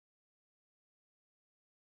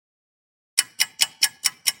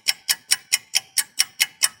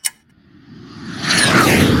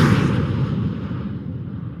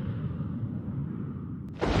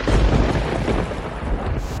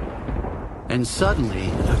And suddenly,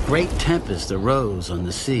 a great tempest arose on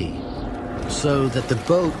the sea, so that the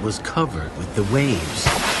boat was covered with the waves.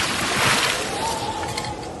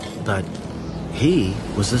 But he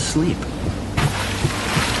was asleep.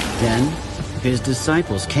 Then his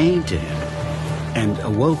disciples came to him and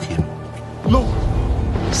awoke him. Lord,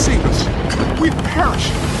 save us. We perish.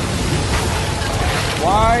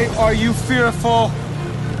 Why are you fearful,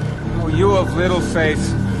 O you of little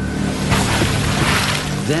faith?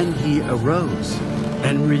 Then he arose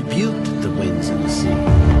and rebuked the winds and the sea.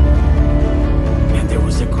 And there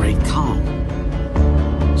was a great calm.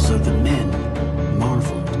 So the men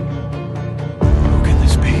marveled. Who can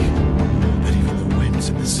this be, that even the winds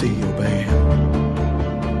and the sea obey him?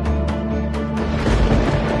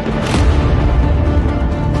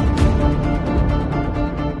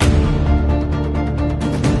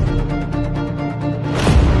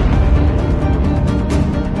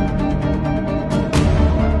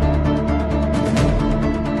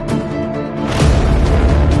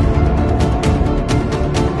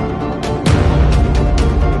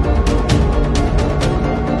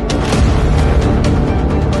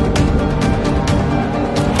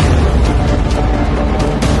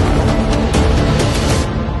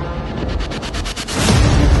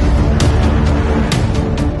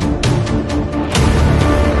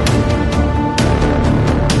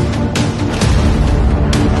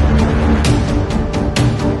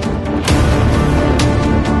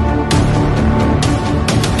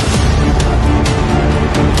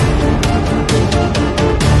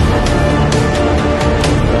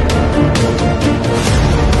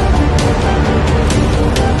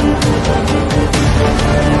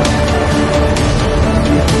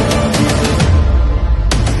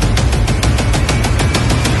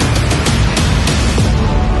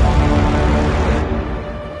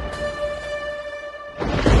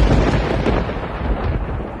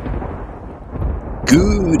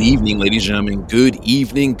 Good evening, ladies and gentlemen. Good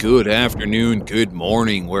evening, good afternoon, good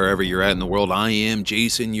morning, wherever you're at in the world. I am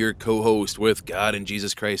Jason, your co-host with God and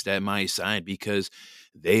Jesus Christ at my side, because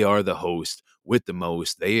they are the host with the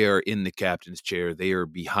most. They are in the captain's chair. They are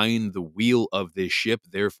behind the wheel of this ship.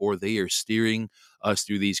 Therefore, they are steering us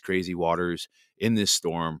through these crazy waters in this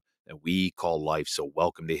storm that we call life. So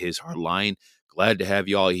welcome to His Hard Line. Glad to have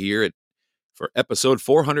you all here for episode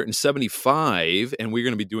 475, and we're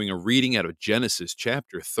going to be doing a reading out of Genesis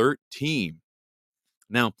chapter 13.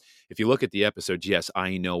 Now, if you look at the episodes, yes,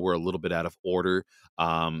 I know we're a little bit out of order.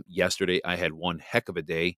 Yesterday, I had one heck of a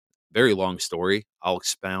day. Very long story. I'll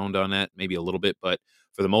expound on that maybe a little bit, but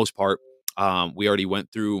for the most part, we already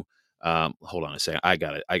went through. Hold on a second. I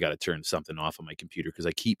gotta turn something off on my computer because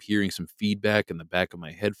I keep hearing some feedback in the back of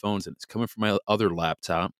my headphones, and it's coming from my other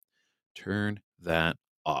laptop. Turn that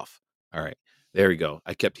off. All right. There we go.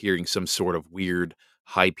 I kept hearing some sort of weird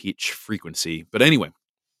high pitch frequency. But anyway,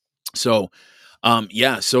 so where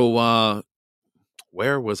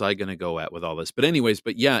was I going to go at with all this? But anyways,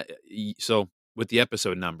 so with the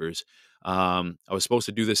episode numbers, I was supposed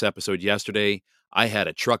to do this episode yesterday. I had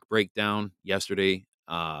a truck breakdown yesterday.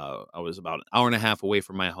 I was about an hour and a half away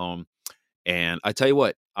from my home. And I tell you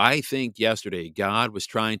what, I think yesterday God was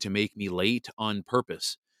trying to make me late on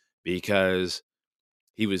purpose, because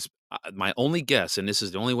he was my only guess, and this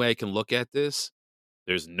is the only way I can look at this.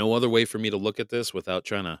 There's no other way for me to look at this without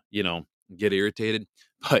trying to, get irritated.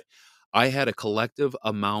 But I had a collective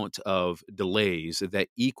amount of delays that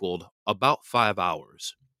equaled about 5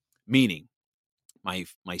 hours. Meaning, my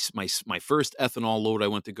first ethanol load I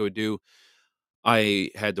went to go do,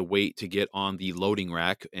 I had to wait to get on the loading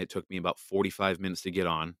rack. And it took me about 45 minutes to get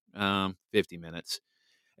on, 50 minutes.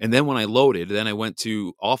 And then when I loaded, then I went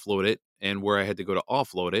to offload it, and where I had to go to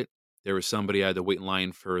offload it, there was somebody I had to wait in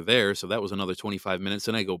line for there. So that was another 25 minutes.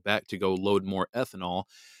 Then I go back to go load more ethanol,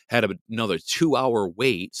 had another 2-hour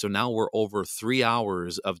wait. So now we're over 3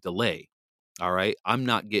 hours of delay. All right. I'm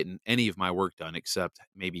not getting any of my work done except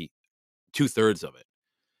maybe 2/3 of it.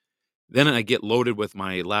 Then I get loaded with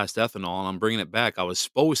my last ethanol and I'm bringing it back. I was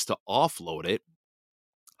supposed to offload it.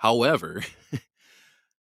 However,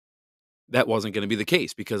 that wasn't going to be the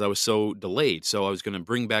case because I was so delayed. So I was going to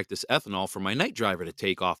bring back this ethanol for my night driver to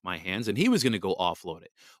take off my hands, and he was going to go offload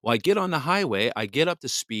it. Well, I get on the highway, I get up to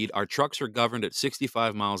speed. Our trucks are governed at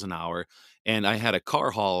 65 miles an hour, and I had a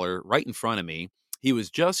car hauler right in front of me. He was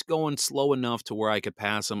just going slow enough to where I could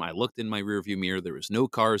pass him. I looked in my rearview mirror. There was no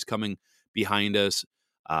cars coming behind us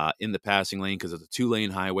in the passing lane because it's a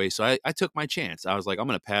 2-lane highway. So I took my chance. I was like, I'm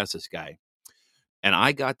going to pass this guy. And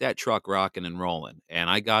I got that truck rocking and rolling, and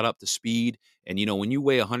I got up to speed. And, when you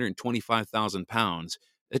weigh 125,000 pounds,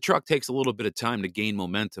 the truck takes a little bit of time to gain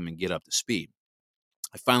momentum and get up to speed.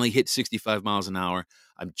 I finally hit 65 miles an hour.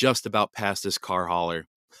 I'm just about past this car hauler.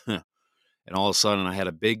 And all of a sudden, I had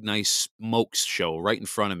a big, nice smoke show right in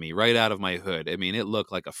front of me, right out of my hood. I mean, it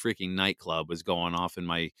looked like a freaking nightclub was going off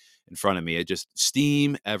in front of me. It just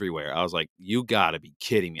steam everywhere. I was like, "You got to be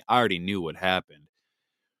kidding me!" I already knew what happened,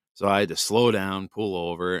 so I had to slow down, pull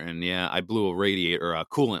over, and yeah, I blew a radiator, or a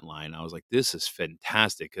coolant line. I was like, "This is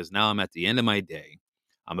fantastic," because now I'm at the end of my day.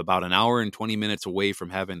 I'm about an hour and 20 minutes away from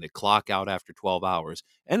having to clock out after 12 hours.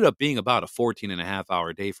 Ended up being about a 14 and a half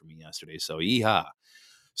hour day for me yesterday. So, yeehaw.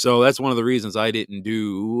 So that's one of the reasons I didn't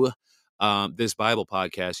do this Bible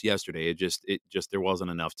podcast yesterday. It just there wasn't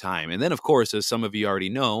enough time. And then, of course, as some of you already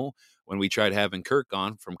know, when we tried having Kirk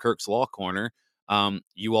on from Kirk's Law Corner,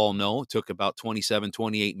 you all know it took about 27,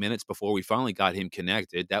 28 minutes before we finally got him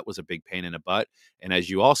connected. That was a big pain in the butt. And as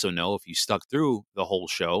you also know, if you stuck through the whole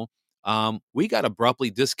show, we got abruptly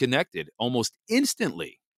disconnected almost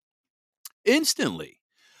instantly. Instantly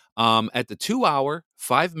at the 2 hour,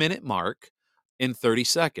 5 minute mark in 30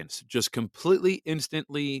 seconds. Just completely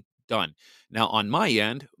instantly done. Now, on my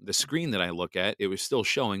end, the screen that I look at, it was still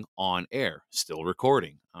showing on air, still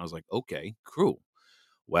recording. I was like, okay, cool.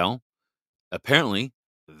 Well, apparently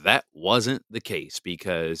that wasn't the case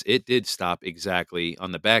because it did stop exactly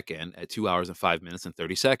on the back end at 2 hours and 5 minutes and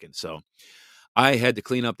 30 seconds. So I had to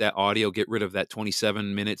clean up that audio, get rid of that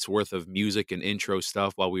 27 minutes worth of music and intro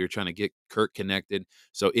stuff while we were trying to get Kurt connected.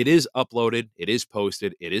 So it is uploaded, it is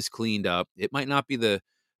posted, it is cleaned up. It might not be the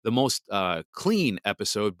most clean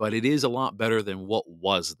episode, but it is a lot better than what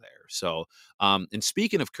was there. So, and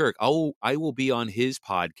speaking of Kirk, I will be on his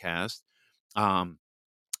podcast um,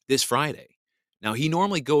 this Friday. Now he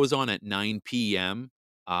normally goes on at 9 p.m.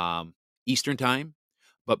 Eastern time.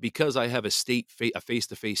 But because I have a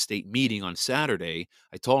face-to-face state meeting on Saturday,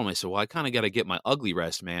 I told him, I said, "Well, I kind of got to get my ugly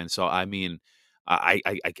rest, man." So I mean, I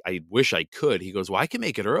wish I could. He goes, "Well, I can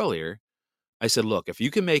make it earlier." I said, "Look, if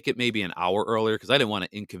you can make it maybe an hour earlier, because I didn't want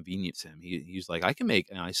to inconvenience him." He's like, "I can make."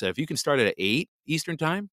 And I said, "If you can start it at 8 Eastern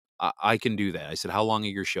time, I can do that." I said, "How long are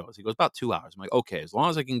your shows?" He goes, "About 2 hours." I'm like, "Okay, as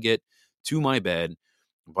long as I can get to my bed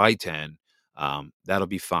by 10." That'll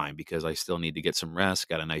be fine because I still need to get some rest.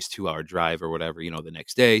 Got a nice 2 hour drive or whatever, the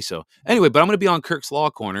next day. So anyway, but I'm going to be on Kirk's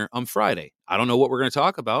Law Corner on Friday. I don't know what we're going to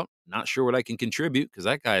talk about. Not sure what I can contribute because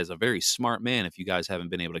that guy is a very smart man if you guys haven't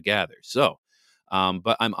been able to gather. So,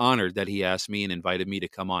 but I'm honored that he asked me and invited me to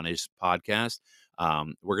come on his podcast.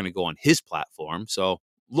 We're going to go on his platform. So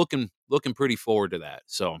looking pretty forward to that.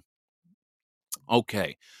 So,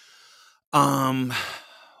 okay. Um,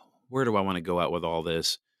 where do I want to go out with all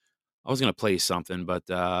this? I was going to play something, but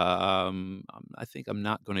I think I'm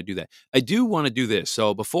not going to do that. I do want to do this.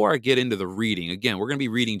 So before I get into the reading, again, we're going to be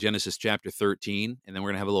reading Genesis chapter 13, and then we're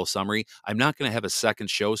going to have a little summary. I'm not going to have a second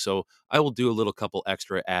show, so I will do a little couple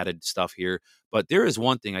extra added stuff here. But there is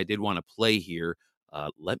one thing I did want to play here.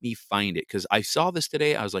 Let me find it because I saw this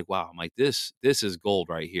today. I was like, wow, I'm like, this is gold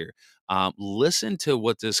right here. Listen to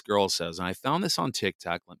what this girl says. And I found this on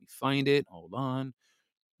TikTok. Let me find it. Hold on.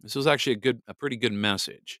 This was actually a pretty good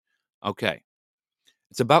message. Okay.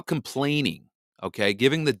 It's about complaining. Okay.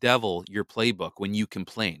 Giving the devil your playbook when you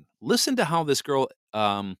complain. Listen to how this girl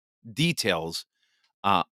details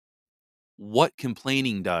uh, what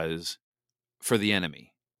complaining does for the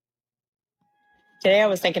enemy. Today I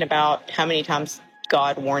was thinking about how many times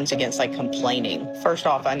God warns against like complaining. First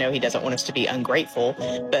off, I know he doesn't want us to be ungrateful,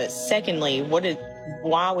 but secondly,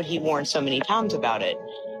 why would he warn so many times about it?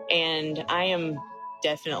 And I am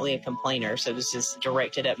definitely a complainer, so this is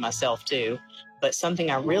directed at myself too. But something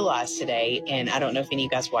I realized today, and I don't know if any of you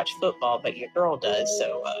guys watch football, but your girl does,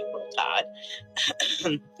 so roll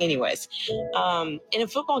tide. Anyways, in a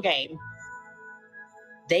football game,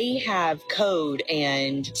 they have code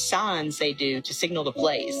and signs they do to signal the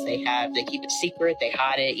plays. They keep it secret, they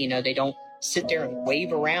hide it, they don't sit there and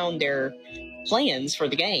wave around their plans for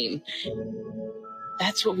the game.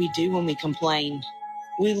 That's what we do when we complain.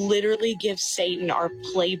 We literally give Satan our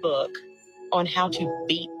playbook on how to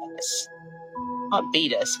beat us. Not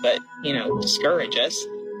beat us, but, discourage us.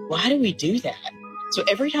 Why do we do that? So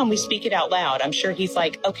every time we speak it out loud, I'm sure he's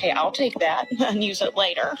like, okay, I'll take that and use it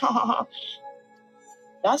later.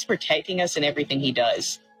 God's protecting us in everything he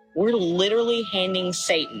does. We're literally handing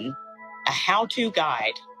Satan a how-to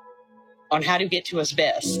guide on how to get to us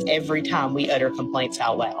best every time we utter complaints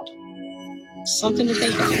out loud. Something to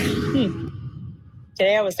think about.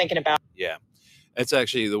 Today I was thinking about... Yeah. That's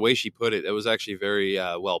actually the way she put it. It was actually very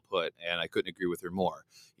well put, and I couldn't agree with her more.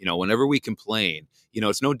 Whenever we complain,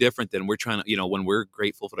 it's no different than we're trying to, when we're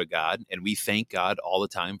grateful to God and we thank God all the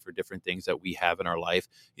time for different things that we have in our life.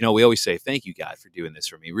 We always say, "Thank you, God, for doing this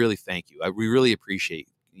for me. Really, thank you. We really appreciate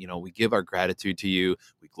we give our gratitude to you.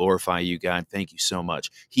 We glorify you, God. Thank you so much.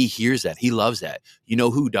 He hears that. He loves that. You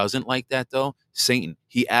know who doesn't like that, though? Satan.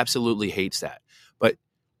 He absolutely hates that. But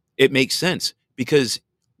it makes sense because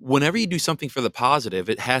whenever you do something for the positive,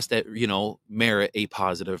 it has to, merit a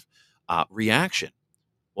positive reaction.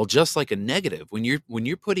 Well, just like a negative, when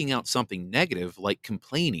you're putting out something negative, like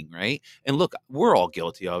complaining, right? And look, we're all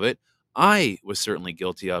guilty of it. I was certainly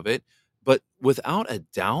guilty of it, but without a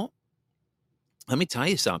doubt, let me tell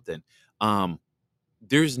you something. Um,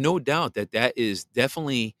 there's no doubt that that is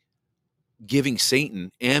definitely giving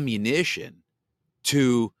Satan ammunition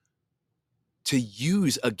to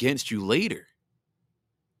use against you later.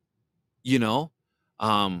 You know,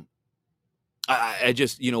 um, I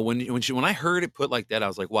just, when I heard it put like that, I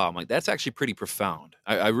was like, wow, I'm like, that's actually pretty profound.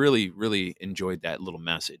 I really, really enjoyed that little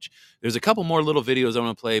message. There's a couple more little videos I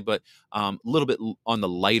want to play, but a little bit on the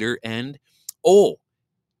lighter end. Oh,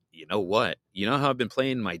 you know what? You know how I've been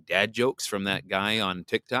playing my dad jokes from that guy on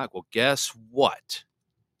TikTok? Well, guess what?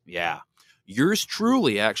 Yeah. Yours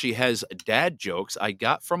truly actually has dad jokes I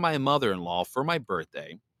got from my mother-in-law for my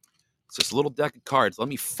birthday. It's this little deck of cards. Let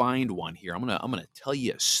me find one here. I'm gonna tell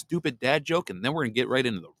you a stupid dad joke, and then we're gonna get right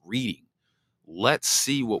into the reading. Let's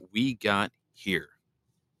see what we got here.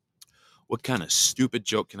 What kind of stupid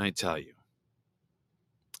joke can I tell you?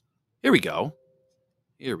 Here we go.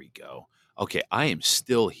 Here we go. Okay, I am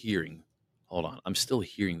still hearing. Hold on. I'm still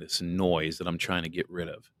hearing this noise that I'm trying to get rid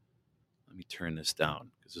of. Let me turn this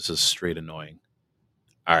down because this is straight annoying.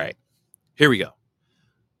 All right. Here we go.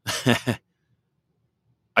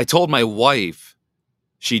 I told my wife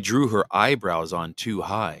she drew her eyebrows on too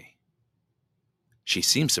high. She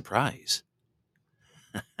seemed surprised.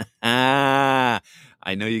 I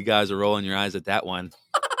know you guys are rolling your eyes at that one.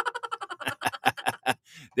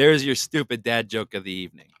 There's your stupid dad joke of the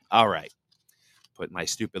evening. All right. Put my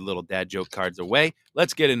stupid little dad joke cards away.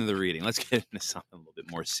 Let's get into the reading. Let's get into something a little bit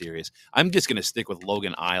more serious. I'm just going to stick with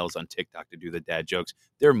Logan Isles on TikTok to do the dad jokes.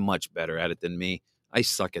 They're much better at it than me. I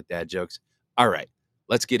suck at dad jokes. All right.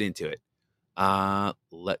 Let's get into it.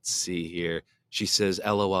 Let's see here. She says,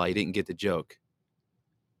 LOL, I didn't get the joke.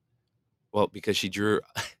 Well, because she drew.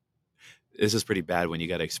 This is pretty bad when you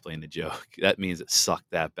got to explain the joke. That means it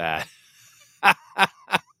sucked that bad.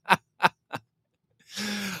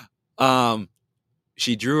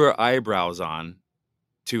 She drew her eyebrows on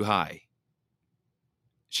too high.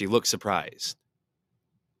 She looked surprised.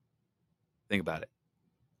 Think about it.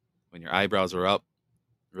 When your eyebrows are up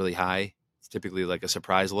really high, it's typically like a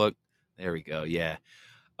surprise look. There we go. Yeah.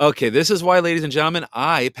 Okay, this is why, ladies and gentlemen,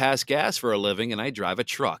 I pass gas for a living and I drive a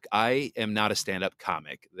truck. I am not a stand-up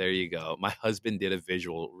comic. There you go. My husband did a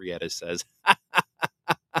visual, Rietta says.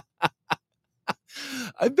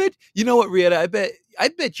 I bet, you know what, Rietta? I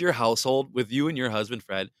bet your household with you and your husband,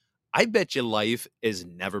 Fred, I bet your life is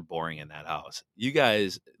never boring in that house. You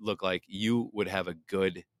guys look like you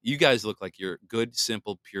guys look like you're good,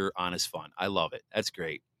 simple, pure, honest fun. I love it. That's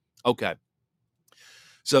great. Okay.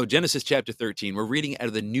 So Genesis chapter 13, we're reading out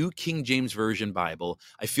of the New King James Version Bible.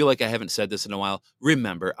 I feel like I haven't said this in a while.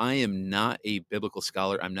 Remember, I am not a biblical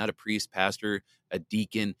scholar. I'm not a priest, pastor, a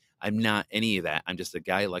deacon. I'm not any of that. I'm just a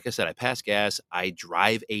guy. Like I said, I pass gas. I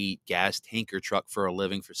drive a gas tanker truck for a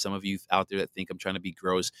living. For some of you out there that think I'm trying to be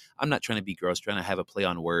gross, I'm not trying to be gross, trying to have a play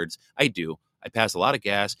on words. I do. I pass a lot of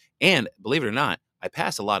gas. And believe it or not, I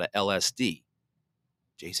pass a lot of LSD.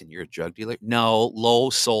 Jason, you're a drug dealer? No,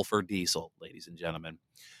 low sulfur diesel, ladies and gentlemen.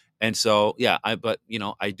 And so, yeah, I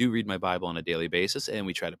do read my Bible on a daily basis, and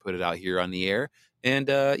we try to put it out here on the air and,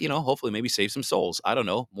 hopefully maybe save some souls. I don't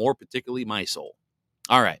know, more particularly my soul.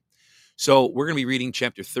 All right. So we're going to be reading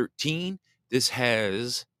chapter 13. This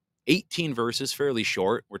has 18 verses, fairly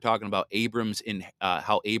short. We're talking about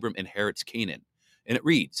how Abram inherits Canaan. And it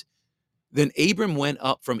reads, Then Abram went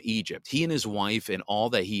up from Egypt, he and his wife and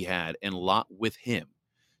all that he had, and Lot with him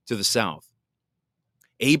to the south.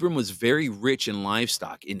 Abram was very rich in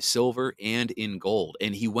livestock, in silver and in gold,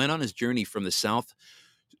 and he went on his journey from the south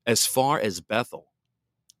as far as Bethel,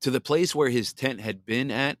 to the place where his tent had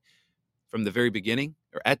been at from the very beginning,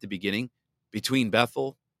 or at the beginning, between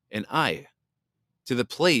Bethel and Ai, to the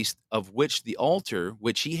place of which the altar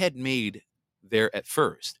which he had made there at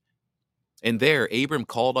first. And there Abram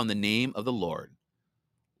called on the name of the Lord.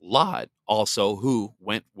 Lot also, who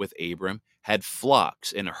went with Abram, had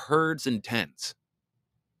flocks and herds and tents.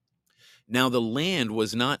 Now the land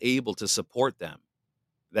was not able to support them,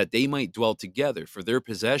 that they might dwell together, for their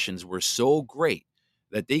possessions were so great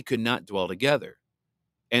that they could not dwell together.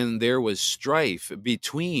 And there was strife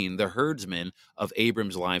between the herdsmen of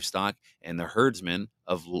Abram's livestock and the herdsmen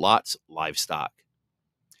of Lot's livestock.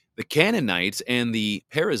 The Canaanites and the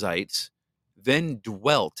Perizzites, then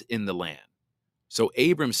dwelt in the land. So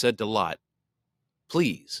Abram said to Lot,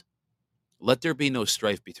 please, let there be no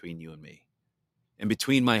strife between you and me, and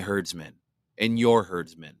between my herdsmen and your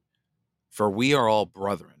herdsmen, for we are all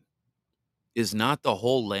brethren. Is not the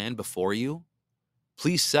whole land before you?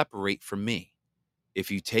 Please separate from me.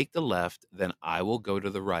 If you take the left, then I will go to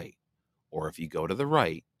the right. Or if you go to the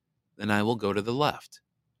right, then I will go to the left.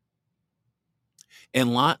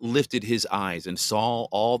 And Lot lifted his eyes and saw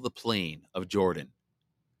all the plain of Jordan,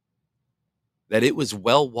 that it was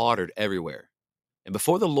well watered everywhere. And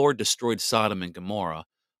before the Lord destroyed Sodom and Gomorrah,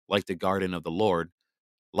 like the garden of the Lord,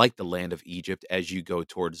 like the land of Egypt as you go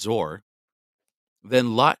toward Zor,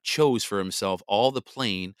 then Lot chose for himself all the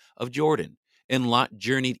plain of Jordan, and Lot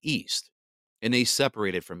journeyed east, and they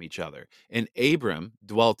separated from each other. And Abram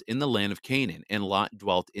dwelt in the land of Canaan, and Lot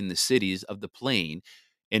dwelt in the cities of the plain,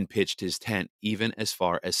 and pitched his tent even as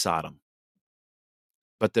far as Sodom.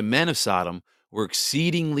 But the men of Sodom were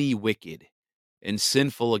exceedingly wicked and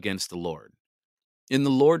sinful against the Lord. And the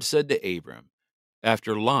Lord said to Abram,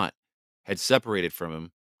 after Lot had separated from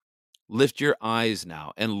him, lift your eyes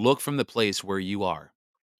now and look from the place where you are,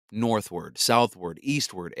 northward, southward,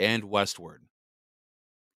 eastward, and westward.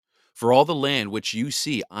 For all the land which you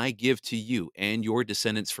see I give to you and your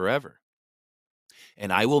descendants forever.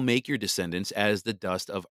 And I will make your descendants as the dust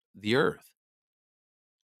of the earth,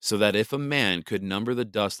 so that if a man could number the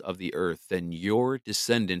dust of the earth, then your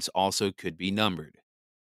descendants also could be numbered.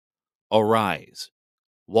 Arise,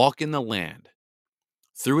 walk in the land,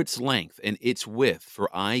 through its length and its width, for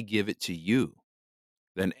I give it to you.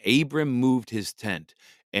 Then Abram moved his tent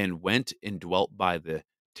and went and dwelt by the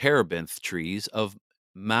terebinth trees of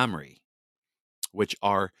Mamre, which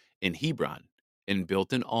are in Hebron, and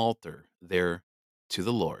built an altar there to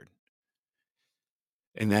the Lord.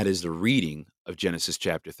 And that is the reading of Genesis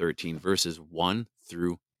chapter 13, verses 1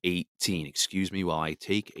 through 18. Excuse me while I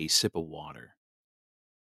take a sip of water.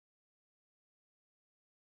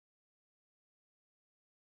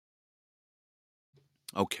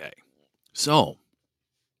 Okay, so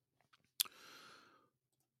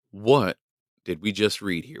what did we just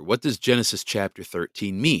read here? What does Genesis chapter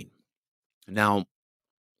 13 mean? Now,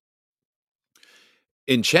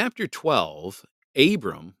 in chapter 12,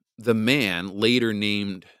 Abram, the man later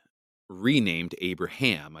renamed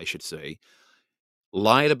Abraham, I should say,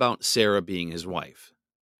 lied about Sarah being his wife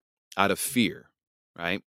out of fear,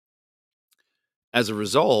 right? As a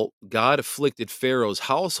result, God afflicted Pharaoh's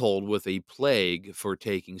household with a plague for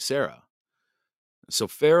taking Sarah. So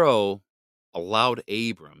Pharaoh allowed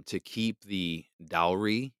Abram to keep the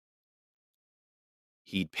dowry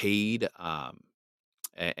he'd paid, but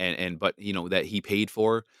that he paid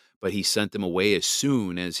for, but he sent them away as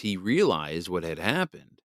soon as he realized what had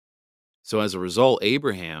happened. So as a result,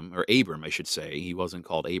 Abram, I should say, he wasn't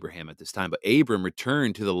called Abraham at this time, but Abram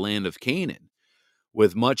returned to the land of Canaan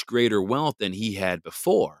with much greater wealth than he had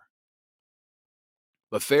before.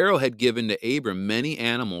 But Pharaoh had given to Abram many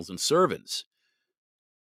animals and servants,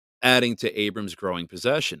 adding to Abram's growing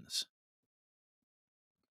possessions.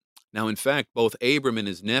 Now, in fact, both Abram and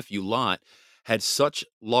his nephew Lot had such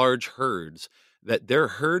large herds that their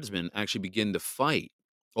herdsmen actually began to fight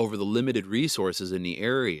over the limited resources in the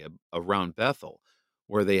area around Bethel,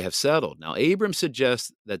 where they have settled. Now, Abram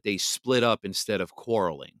suggests that they split up instead of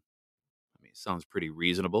quarreling. I mean, it sounds pretty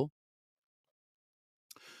reasonable.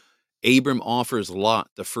 Abram offers Lot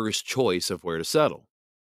the first choice of where to settle.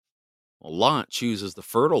 Well, Lot chooses the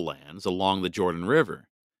fertile lands along the Jordan River,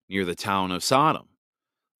 near the town of Sodom,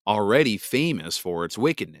 already famous for its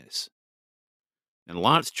wickedness. And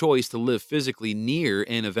Lot's choice to live physically near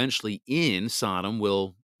and eventually in Sodom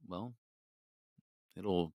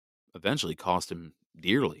it'll eventually cost him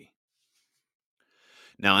dearly.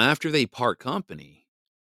 Now, after they part company,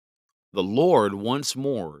 the Lord once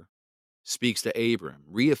more speaks to Abram,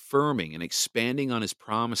 reaffirming and expanding on his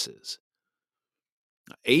promises.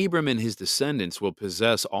 Abram and his descendants will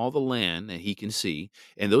possess all the land that he can see,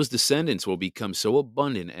 and those descendants will become so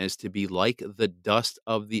abundant as to be like the dust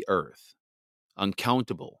of the earth,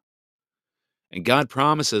 uncountable. And God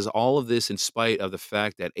promises all of this in spite of the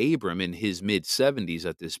fact that Abram, in his mid-70s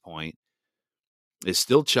at this point, is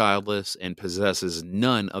still childless and possesses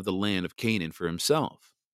none of the land of Canaan for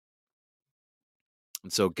himself.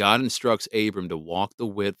 And so God instructs Abram to walk the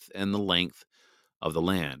width and the length of the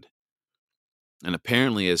land, and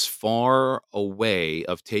apparently is far away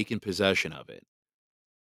of taking possession of it.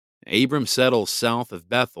 Abram settles south of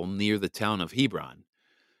Bethel near the town of Hebron,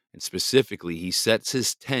 and specifically he sets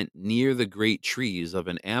his tent near the great trees of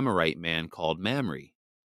an Amorite man called Mamre.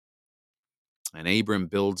 And Abram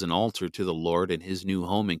builds an altar to the Lord in his new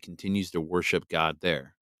home and continues to worship God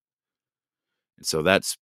there. And so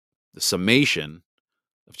that's the summation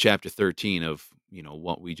of chapter 13 of,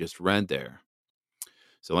 what we just read there.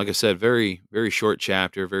 So like I said, very, very short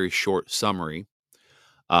chapter, very short summary.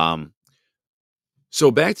 Um, so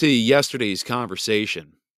back to yesterday's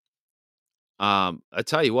conversation. I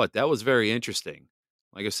tell you what, that was very interesting.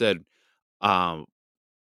 Like I said, um,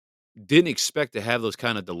 didn't expect to have those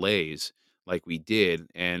kind of delays like we did.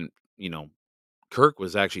 And, Kirk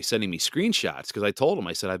was actually sending me screenshots because I told him,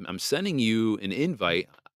 I said, I'm sending you an invite.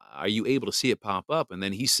 Are you able to see it pop up? And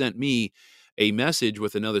then he sent me a message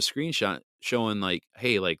with another screenshot showing, like,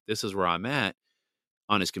 hey, like, this is where I'm at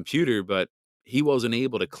on his computer, but he wasn't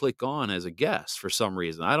able to click on as a guest for some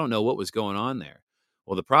reason. I don't know what was going on there.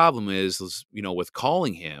 Well, the problem is, with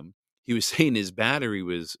calling him, he was saying his battery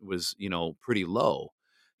was, pretty low.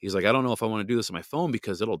 He's like, I don't know if I want to do this on my phone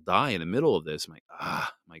because it'll die in the middle of this. I'm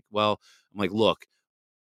like, look,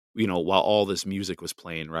 while all this music was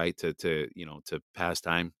playing, right, to pass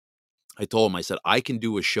time, I told him, I said, I can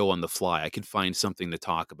do a show on the fly. I can find something to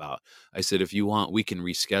talk about. I said, if you want, we can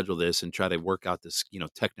reschedule this and try to work out this,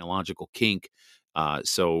 technological kink.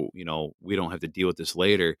 So, we don't have to deal with this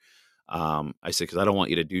later. I said, because I don't want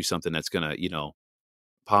you to do something that's going to,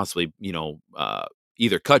 possibly,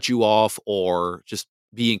 either cut you off or just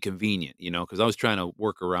be inconvenient, because I was trying to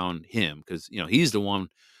work around him because, he's the one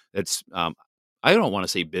that's, I don't want to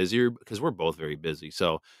say busier because we're both very busy.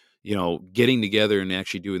 So, getting together and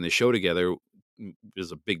actually doing the show together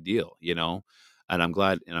is a big deal, and I'm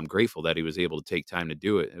glad and I'm grateful that he was able to take time to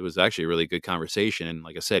do it. It was actually a really good conversation. And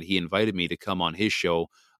like I said, he invited me to come on his show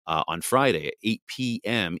on Friday at 8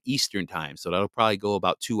 p.m. Eastern time. So that'll probably go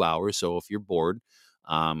about 2 hours. So if you're bored,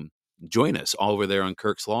 um, join us all over there on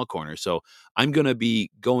Kirk's Law Corner. So I'm going to be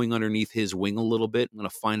going underneath his wing a little bit. I'm going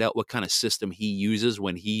to find out what kind of system he uses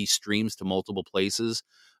when he streams to multiple places.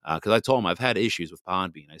 Because I told him I've had issues with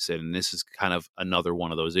Podbean. I said, and this is kind of another one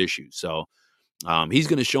of those issues. So he's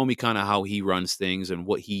going to show me kind of how he runs things and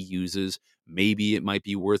what he uses. Maybe it might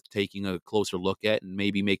be worth taking a closer look at and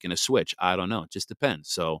maybe making a switch. I don't know. It just depends.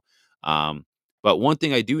 So, um, but one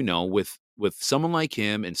thing I do know with someone like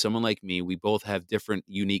him and someone like me, we both have different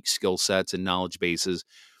unique skill sets and knowledge bases.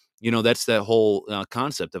 That's that whole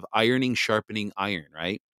concept of ironing, sharpening iron,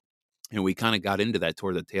 right? And we kind of got into that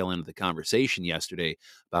toward the tail end of the conversation yesterday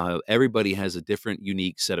about how everybody has a different,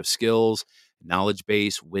 unique set of skills, knowledge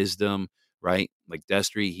base, wisdom, right? Like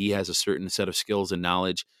Destry, he has a certain set of skills and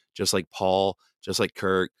knowledge, just like Paul, just like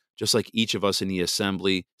Kirk, just like each of us in the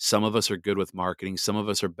assembly. Some of us are good with marketing. Some of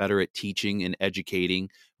us are better at teaching and educating,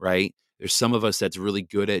 right? There's some of us that's really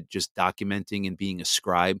good at just documenting and being a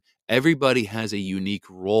scribe. Everybody has a unique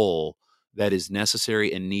role that is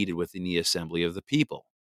necessary and needed within the assembly of the people.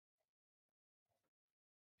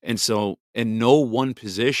 And so, and no one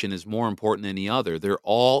position is more important than the other. They're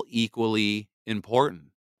all equally important.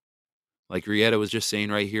 Like Rietta was just saying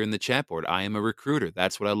right here in the chat board, I am a recruiter.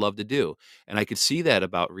 That's what I love to do. And I could see that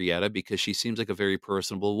about Rietta because she seems like a very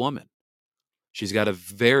personable woman. She's got a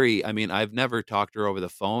very, I mean, I've never talked to her over the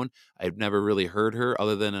phone. I've never really heard her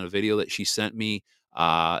other than in a video that she sent me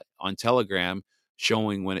on Telegram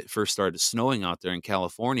showing when it first started snowing out there in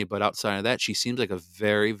California. But outside of that, she seems like a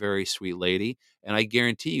very, very sweet lady. And I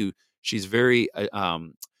guarantee you, she's very,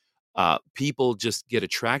 people just get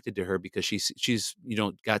attracted to her because she's,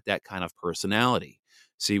 got that kind of personality.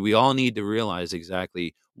 See, we all need to realize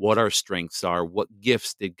exactly what our strengths are. What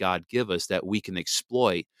gifts did God give us that we can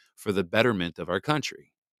exploit for the betterment of our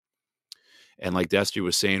country? And like Destry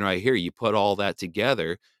was saying right here, you put all that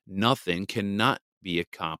together, nothing cannot be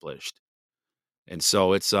accomplished. And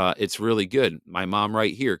so it's really good. My mom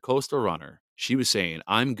right here, Coastal Runner, she was saying,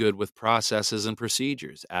 I'm good with processes and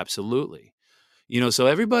procedures. Absolutely. So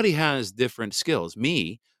everybody has different skills.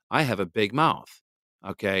 Me, I have a big mouth.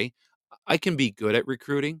 Okay. I can be good at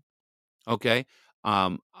recruiting. Okay.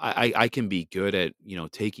 I can be good at,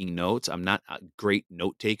 taking notes. I'm not a great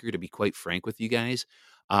note taker, to be quite frank with you guys.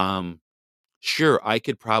 Um, sure, I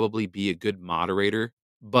could probably be a good moderator,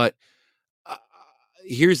 but uh,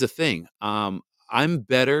 here's the thing. I'm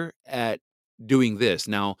better at doing this.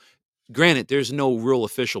 Now, granted, there's no real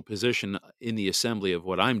official position in the assembly of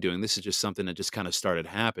what I'm doing. This is just something that just kind of started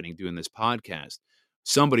happening doing this podcast.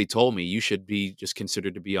 Somebody told me you should be just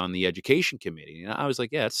considered to be on the education committee. And I was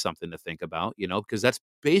like, yeah, it's something to think about, because that's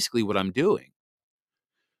basically what I'm doing.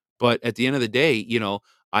 But at the end of the day,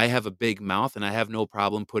 I have a big mouth and I have no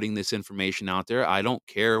problem putting this information out there. I don't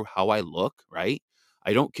care how I look, right?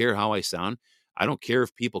 I don't care how I sound. I don't care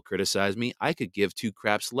if people criticize me. I could give two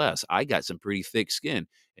craps less. I got some pretty thick skin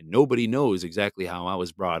and nobody knows exactly how I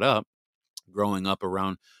was brought up. growing up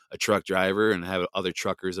around a truck driver and have other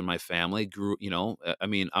truckers in my family.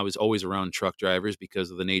 I was always around truck drivers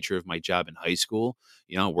because of the nature of my job in high school.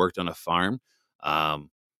 Worked on a farm. Um,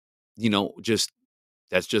 just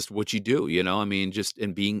that's just what you do, just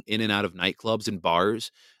in being in and out of nightclubs and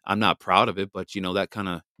bars. I'm not proud of it, but that kind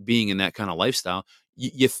of being in that kind of lifestyle,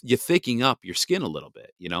 you're thicking up your skin a little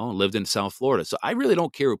bit, lived in South Florida. So I really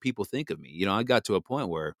don't care what people think of me. I got to a point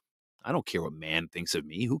where I don't care what man thinks of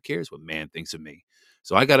me. Who cares what man thinks of me?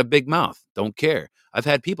 So I got a big mouth. Don't care. I've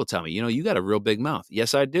had people tell me, you got a real big mouth.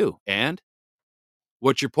 Yes, I do. And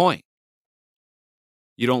what's your point?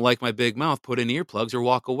 You don't like my big mouth, put in earplugs or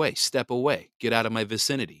walk away. Step away. Get out of my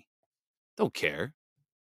vicinity. Don't care.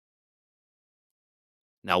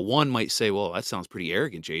 Now, one might say, well, that sounds pretty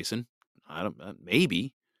arrogant, Jason. I don't,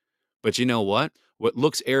 maybe. But you know what? What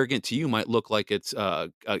looks arrogant to you might look like it's,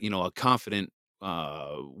 a confident,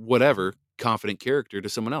 confident character to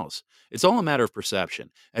someone else. It's all a matter of perception.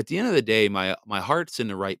 At the end of the day, my heart's in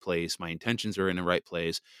the right place. My intentions are in the right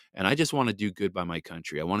place. And I just want to do good by my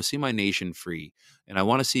country. I want to see my nation free. And I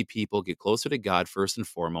want to see people get closer to God first and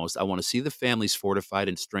foremost. I want to see the families fortified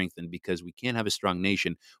and strengthened because we can't have a strong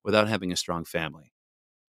nation without having a strong family.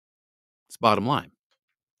 It's bottom line.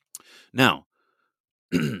 Now,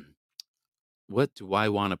 what do I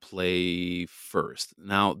want to play first?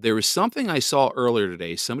 Now, there was something I saw earlier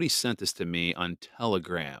today. Somebody sent this to me on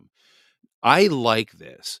Telegram. I like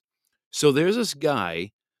this. So there's this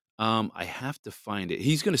guy. I have to find it.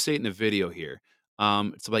 He's going to say it in the video here.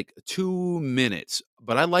 It's like 2 minutes,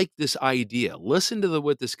 but I like this idea. Listen to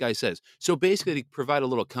what this guy says. So basically, to provide a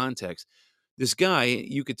little context, this guy,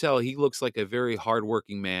 you could tell he looks like a very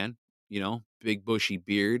hardworking man. Big bushy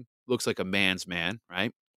beard, looks like a man's man,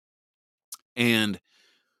 right? And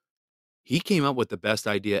he came up with the best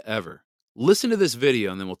idea ever. Listen to this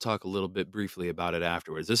video, and then we'll talk a little bit briefly about it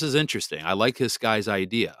afterwards. This is interesting. I like this guy's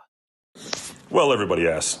idea. Well, everybody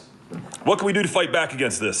asks, what can we do to fight back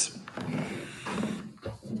against this?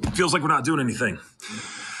 Feels like we're not doing anything.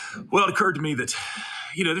 Well, it occurred to me that,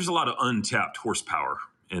 there's a lot of untapped horsepower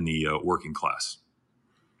in the working class.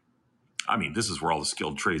 I mean, this is where all the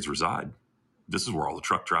skilled trades reside. This is where all the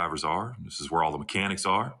truck drivers are. This is where all the mechanics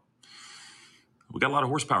are. We got a lot of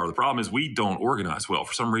horsepower. The problem is we don't organize well.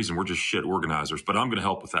 For some reason, we're just shit organizers, but I'm going to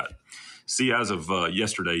help with that. See, as of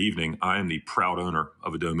yesterday evening, I am the proud owner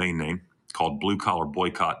of a domain name called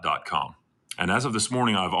bluecollarboycott.com. And as of this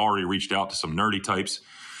morning, I've already reached out to some nerdy types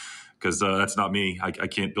because that's not me. I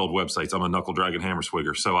can't build websites. I'm a knuckle dragon hammer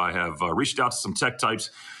swigger. So I have reached out to some tech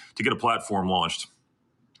types to get a platform launched.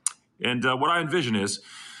 And what I envision is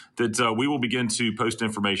that we will begin to post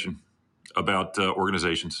information about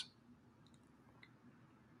organizations,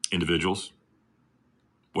 individuals,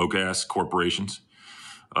 woke-ass corporations,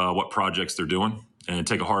 what projects they're doing, and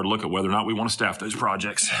take a hard look at whether or not we want to staff those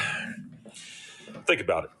projects. Think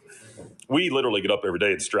about it. We literally get up every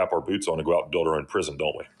day and strap our boots on and go out and build our own prison,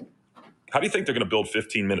 don't we? How do you think they're going to build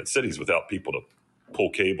 15-minute cities without people to pull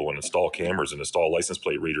cable and install cameras and install license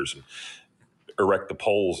plate readers and erect the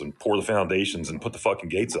poles and pour the foundations and put the fucking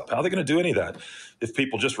gates up? How are they going to do any of that if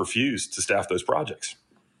people just refuse to staff those projects?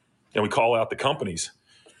 And we call out the companies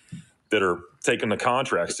that are taking the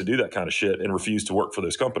contracts to do that kind of shit and refuse to work for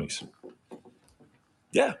those companies.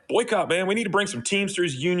 Yeah, boycott, man. We need to bring some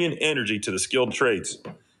Teamsters union energy to the skilled trades.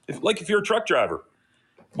 If you're a truck driver,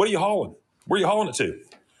 what are you hauling? Where are you hauling it to? Do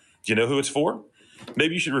you know who it's for?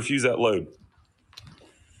 Maybe you should refuse that load.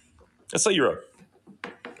 Let's say you're a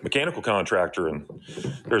mechanical contractor and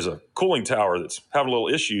there's a cooling tower that's having a little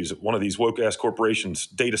issues at one of these woke-ass corporations'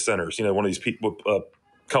 data centers. One of these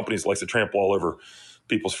companies likes to trample all over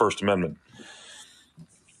people's First Amendment.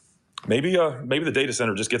 Maybe the data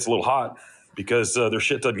center just gets a little hot because their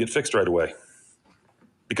shit doesn't get fixed right away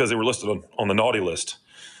because they were listed on the naughty list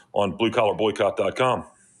on bluecollarboycott.com.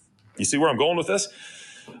 You see where I'm going with this?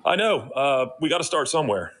 I know we got to start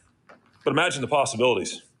somewhere, but imagine the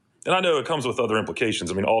possibilities. And I know it comes with other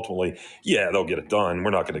implications. I mean, ultimately, yeah, they'll get it done.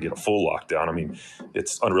 We're not going to get a full lockdown. I mean,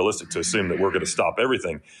 it's unrealistic to assume that we're going to stop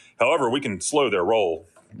everything. However, we can slow their roll.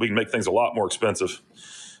 We can make things a lot more expensive,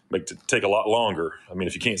 make it take a lot longer. I mean,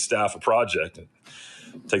 if you can't staff a project, it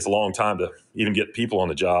takes a long time to even get people on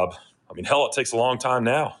the job. I mean, hell, it takes a long time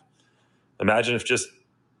now. Imagine if just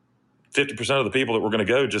 50% of the people that were going to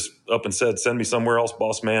go just up and said, send me somewhere else,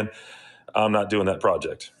 boss man. I'm not doing that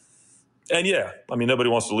project. And yeah, I mean, nobody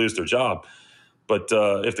wants to lose their job. But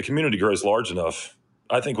if the community grows large enough,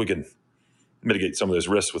 I think we can mitigate some of those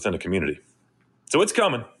risks within a community. So it's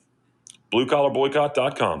coming.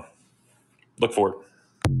 BlueCollarBoycott.com. Look for it.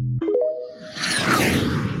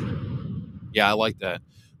 Yeah, I like that.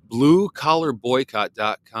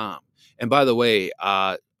 BlueCollarBoycott.com. And by the way,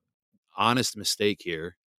 honest mistake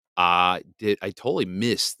here. I totally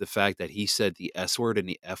missed the fact that he said the S word and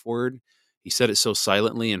the F word. He said it so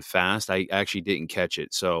silently and fast. I actually didn't catch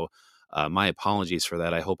it. So my apologies for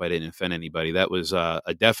that. I hope I didn't offend anybody. That was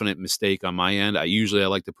a definite mistake on my end. I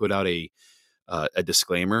like to put out a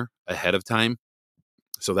disclaimer ahead of time.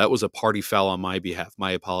 So that was a party foul on my behalf.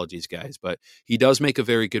 My apologies, guys. But he does make a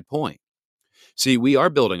very good point. See, we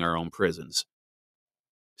are building our own prisons.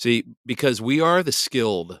 See, because we are the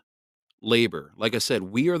skilled labor. Like I said,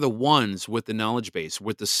 we are the ones with the knowledge base,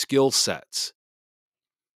 with the skill sets.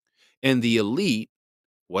 And the elite,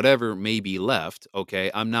 whatever may be left,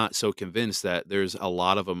 okay, I'm not so convinced that there's a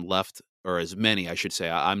lot of them left, or as many, I should say.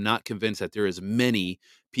 I'm not convinced that there is many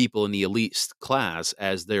people in the elite class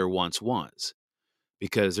as there once was.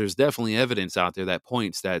 Because there's definitely evidence out there that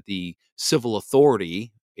points that the civil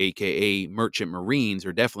authority, aka merchant marines,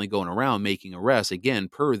 are definitely going around making arrests, again,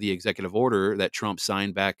 per the executive order that Trump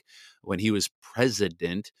signed back when he was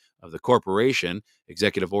president of the corporation,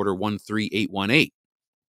 Executive Order 13818.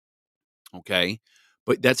 Okay.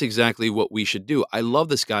 But that's exactly what we should do. I love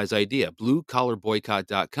this guy's idea,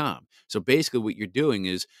 bluecollarboycott.com. So basically, what you're doing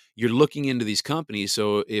is you're looking into these companies.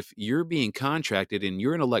 So if you're being contracted and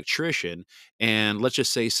you're an electrician, and let's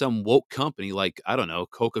just say some woke company like, I don't know,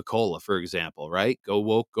 Coca-Cola, for example, right? Go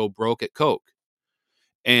woke, go broke at Coke.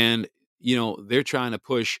 And, they're trying to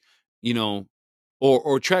push, you know,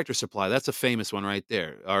 or Tractor Supply. That's a famous one right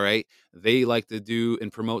there. All right. They like to do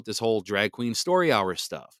and promote this whole drag queen story hour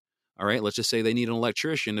stuff. All right. Let's just say they need an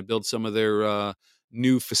electrician to build some of their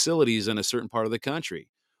new facilities in a certain part of the country.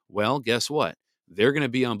 Well, guess what? They're going to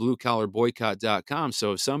be on bluecollarboycott.com.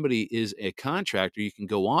 So if somebody is a contractor, you can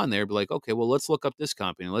go on there, be like, okay, well, let's look up this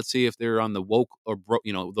company. Let's see if they're on the woke or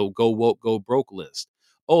the go woke, go broke list.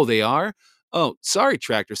 Oh, they are? Oh, sorry,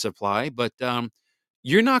 Tractor Supply, but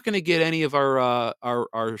you're not going to get any of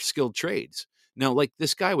our skilled trades. Now, like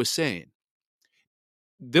this guy was saying,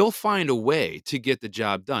 they'll find a way to get the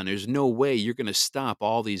job done. There's no way you're going to stop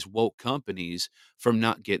all these woke companies from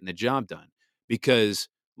not getting the job done because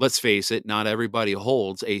let's face it, not everybody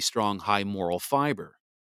holds a strong, high moral fiber.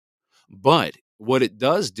 But what it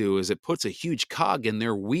does do is it puts a huge cog in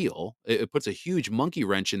their wheel. It puts a huge monkey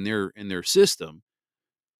wrench in their system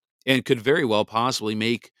and could very well possibly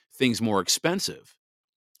make things more expensive.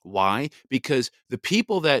 Why? Because the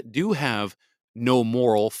people that do have no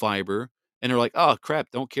moral fiber and are like, oh, crap,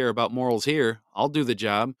 don't care about morals here. I'll do the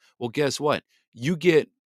job. Well, guess what? You get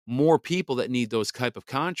more people that need those type of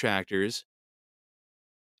contractors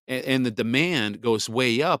and the demand goes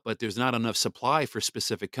way up, but there's not enough supply for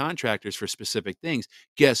specific contractors for specific things.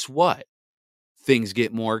 Guess what? Things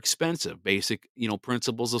get more expensive. Basic,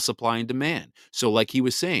 principles of supply and demand. So like he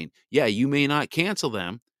was saying, yeah, you may not cancel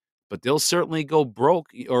them, but they'll certainly go broke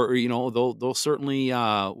or they'll certainly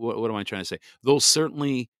what am I trying to say?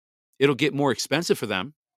 It'll get more expensive for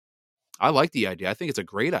them. I like the idea. I think it's a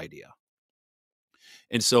great idea.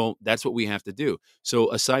 And so that's what we have to do.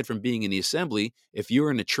 So aside from being in the assembly, if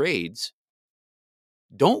you're in the trades,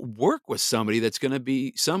 don't work with somebody that's going to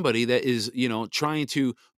be somebody that is, trying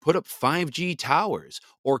to put up 5G towers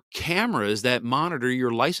or cameras that monitor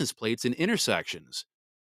your license plates in intersections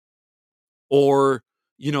or,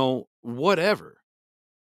 whatever.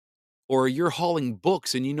 Or you're hauling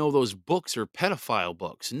books and those books are pedophile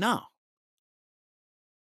books. No.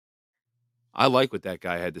 I like what that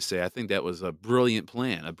guy had to say. I think that was a brilliant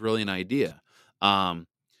plan, a brilliant idea. Um,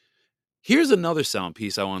 Here's another sound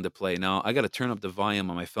piece I wanted to play. Now, I got to turn up the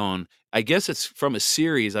volume on my phone. I guess it's from a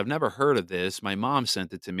series. I've never heard of this. My mom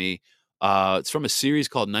sent it to me. It's from a series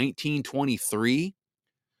called 1923.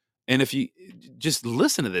 And if you just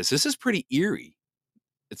listen to this is pretty eerie.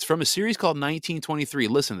 It's from a series called 1923.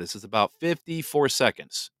 Listen to this. It's about 54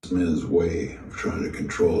 seconds. Man's way of trying to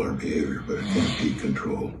control our behavior, but it can't be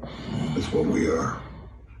controlled. That's what we are.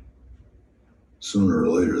 Sooner or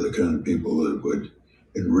later, the kind of people that would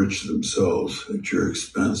enrich themselves at your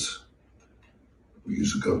expense will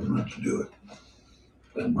use the government to do it.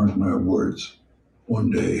 And mark my words, one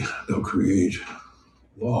day they'll create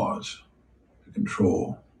laws to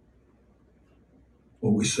control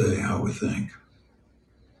what we say, how we think.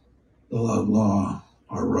 They'll outlaw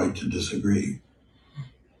our right to disagree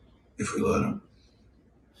if we let them.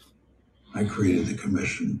 I created the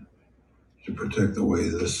commission to protect the way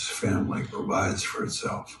this family provides for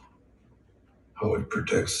itself, how it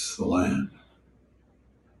protects the land.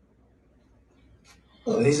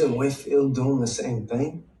 Well, isn't Whitfield doing the same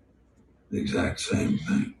thing? The exact same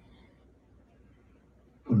thing.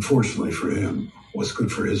 Unfortunately for him, what's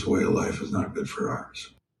good for his way of life is not good for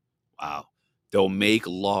ours. Wow. They'll make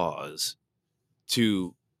laws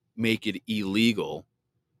to make it illegal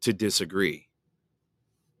to disagree.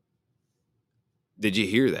 Did you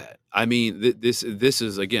hear that? I mean, this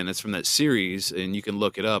is, again, it's from that series, and you can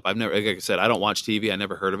look it up. I've never, like I said, I don't watch TV. I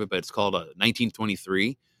never heard of it, but it's called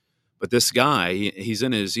 1923. But this guy, he's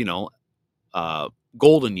in his,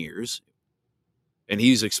 golden years, and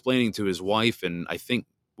he's explaining to his wife and I think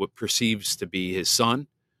what perceives to be his son,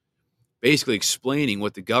 basically explaining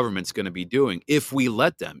what the government's going to be doing if we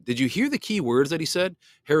let them. Did you hear the key words that he said?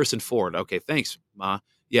 Harrison Ford. Okay, thanks, Ma.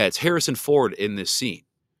 Yeah, it's Harrison Ford in this scene.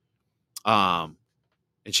 And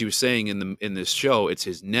she was saying in this show, it's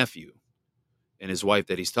his nephew and his wife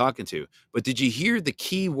that he's talking to. But did you hear the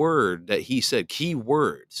key word that he said? Key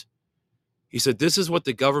words. He said, this is what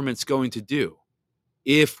the government's going to do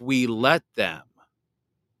if we let them.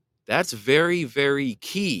 That's very, very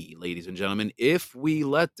key, ladies and gentlemen, if we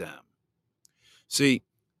let them. See,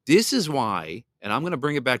 this is why, and I'm going to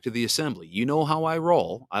bring it back to the assembly. You know how I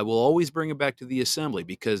roll. I will always bring it back to the assembly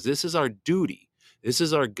because this is our duty. This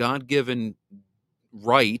is our God-given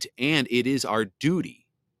right, and it is our duty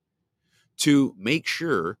to make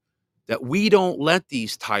sure that we don't let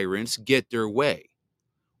these tyrants get their way.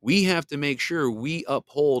 We have to make sure we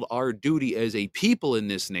uphold our duty as a people in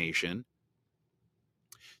this nation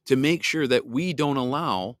to make sure that we don't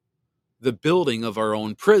allow the building of our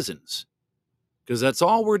own prisons, because that's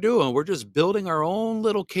all we're doing. We're just building our own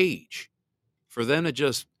little cage for them to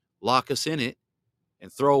just lock us in it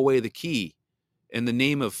and throw away the key in the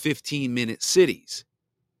name of 15-minute cities.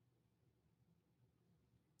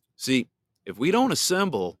 See, if we don't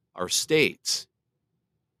assemble our states,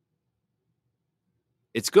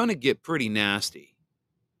 it's going to get pretty nasty.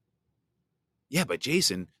 Yeah, but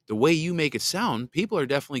Jason, the way you make it sound, people are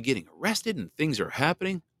definitely getting arrested and things are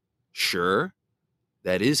happening. Sure,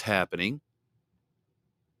 that is happening.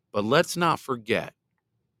 But let's not forget,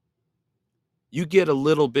 you get a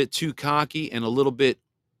little bit too cocky and a little bit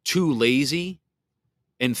too lazy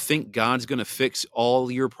and think God's going to fix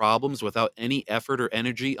all your problems without any effort or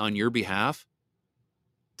energy on your behalf.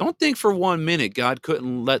 Don't think for 1 minute God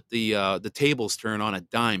couldn't let the tables turn on a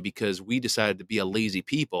dime because we decided to be a lazy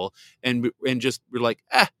people and just we're like,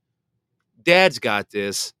 Dad's got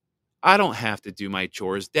this. I don't have to do my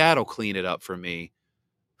chores. Dad'll clean it up for me.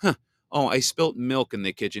 Huh. Oh, I spilt milk in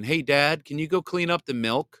the kitchen. Hey, Dad, can you go clean up the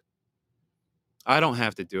milk? I don't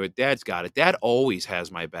have to do it. Dad's got it. Dad always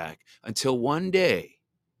has my back until one day,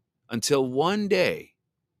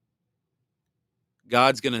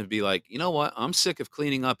 God's going to be like, you know what? I'm sick of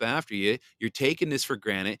cleaning up after you. You're taking this for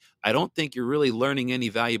granted. I don't think you're really learning any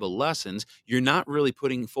valuable lessons. You're not really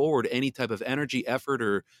putting forward any type of energy, effort,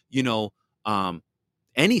 or,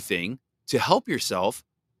 anything to help yourself.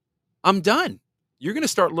 I'm done. You're going to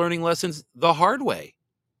start learning lessons the hard way.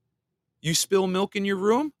 You spill milk in your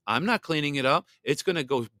room, I'm not cleaning it up. It's going to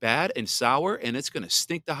go bad and sour, and it's going to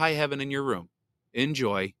stink to high heaven in your room.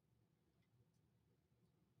 Enjoy.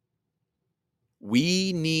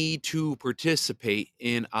 We need to participate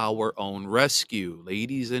in our own rescue,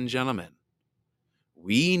 ladies and gentlemen.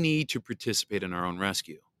 We need to participate in our own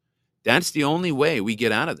rescue. That's the only way we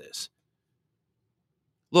get out of this.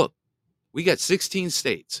 Look, we got 16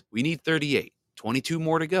 states. We need 38, 22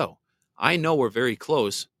 more to go. I know we're very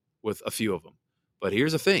close with a few of them. But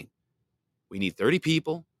here's the thing. We need 30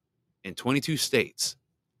 people in 22 states.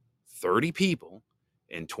 30 people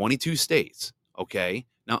in 22 states. Okay.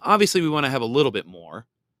 Now, obviously, we want to have a little bit more.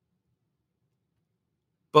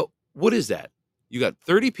 But what is that? You got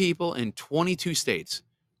 30 people in 22 states.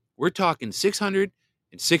 We're talking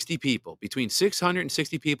 660 people, between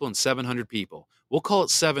 660 people and 700 people. We'll call it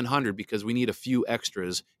 700 because we need a few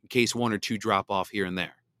extras in case one or two drop off here and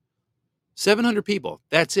there. 700 people.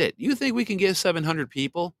 That's it. You think we can get 700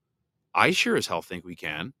 people? I sure as hell think we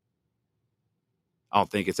can. I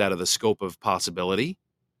don't think it's out of the scope of possibility.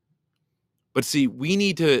 But see, we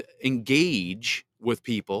need to engage with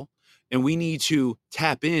people and we need to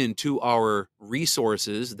tap into our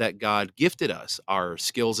resources that God gifted us, our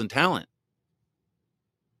skills and talent.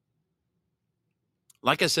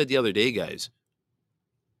 Like I said the other day, guys,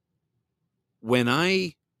 when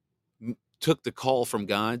I took the call from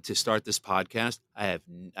God to start this podcast, I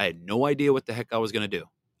had no idea what the heck I was going to do.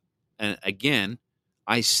 And again,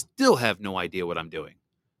 I still have no idea what I'm doing.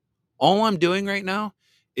 All I'm doing right now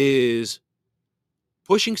is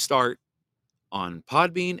pushing start on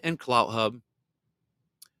Podbean and CloutHub,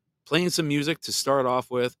 playing some music to start off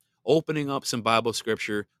with, opening up some Bible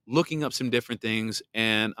scripture, looking up some different things,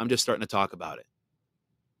 and I'm just starting to talk about it.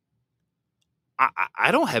 I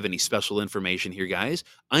don't have any special information here, guys.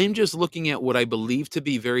 I'm just looking at what I believe to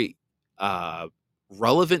be very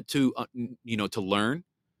relevant to, to learn.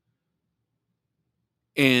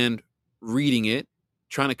 and reading it,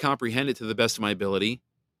 trying to comprehend it to the best of my ability,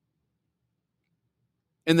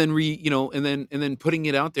 and then and then putting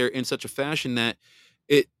it out there in such a fashion that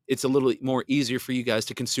it's a little more easier for you guys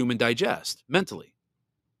to consume and digest mentally.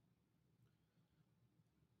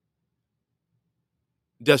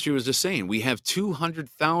 Destry was just saying, we have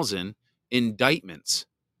 200,000 indictments.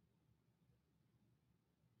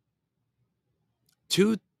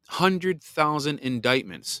 200,000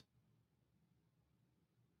 indictments.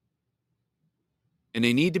 And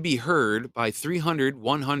they need to be heard by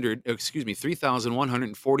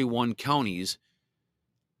 3,141 counties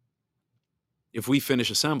if we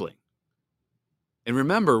finish assembling. And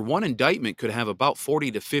remember, one indictment could have about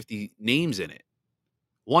 40 to 50 names in it.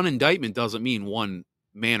 One indictment doesn't mean one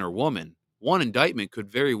man or woman. One indictment could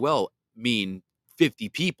very well mean 50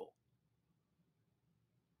 people.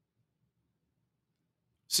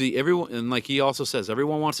 See, everyone, and like he also says,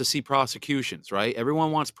 everyone wants to see prosecutions, right?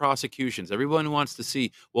 Everyone wants prosecutions. Everyone wants to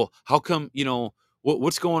see, well, how come,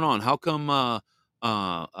 what's going on? How come,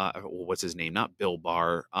 what's his name? Not Bill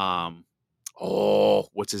Barr.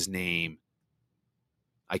 What's his name?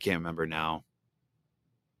 I can't remember now.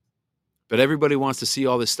 But everybody wants to see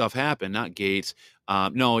all this stuff happen. Not Gates.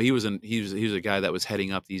 No, he was a guy that was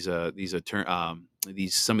heading up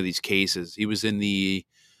some of these cases. He was in the.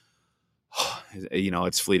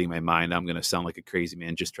 It's fleeting my mind. I'm going to sound like a crazy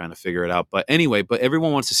man just trying to figure it out. But anyway,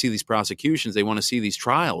 everyone wants to see these prosecutions. They want to see these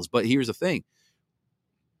trials. But here's the thing.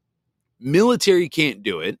 Military can't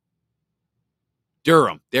do it.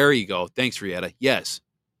 Durham. There you go. Thanks, Rietta. Yes.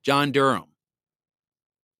 John Durham.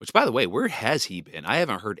 Which, by the way, where has he been? I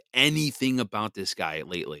haven't heard anything about this guy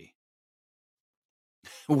lately.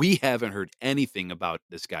 We haven't heard anything about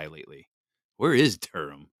this guy lately. Where is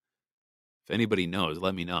Durham? If anybody knows,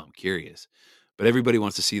 let me know. I'm curious. But everybody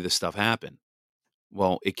wants to see this stuff happen.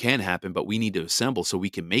 Well, it can happen, but we need to assemble so we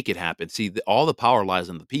can make it happen. See, all the power lies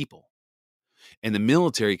on the people. And the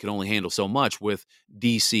military can only handle so much with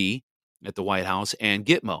D.C. at the White House and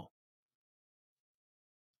Gitmo.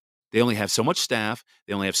 They only have so much staff.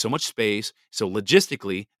 They only have so much space. So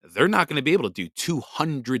logistically, they're not going to be able to do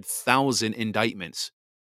 200,000 indictments,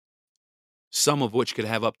 some of which could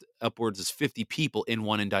have upwards of 50 people in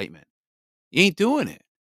one indictment. You ain't doing it.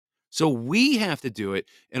 So we have to do it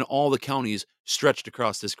in all the counties stretched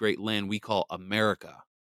across this great land we call America.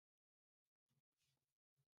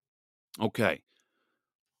 Okay.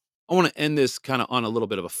 I want to end this kind of on a little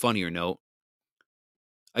bit of a funnier note.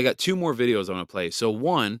 I got two more videos I want to play. So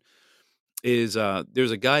one is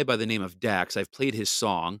there's a guy by the name of Dax. I've played his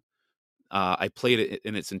song. I played it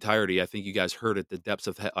in its entirety. I think you guys heard it. The depths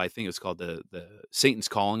of I think it's called the Satan's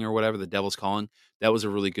Calling or whatever, the Devil's Calling. That was a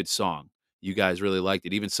really good song. You guys really liked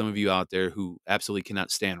it. Even some of you out there who absolutely cannot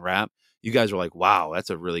stand rap, you guys were like, "Wow, that's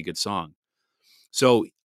a really good song." So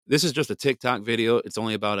this is just a TikTok video. It's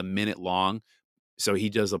only about a minute long. So he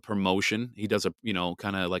does a promotion. He does a,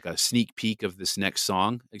 kind of like a sneak peek of this next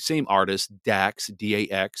song. Like same artist, Dax,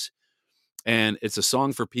 D-A-X. And it's a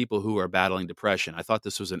song for people who are battling depression. I thought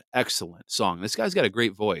this was an excellent song. This guy's got a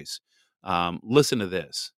great voice. Listen to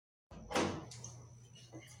this.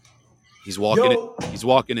 He's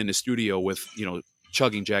walking in the studio with,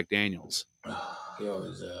 chugging Jack Daniels. Yo,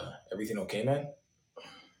 is everything okay, man?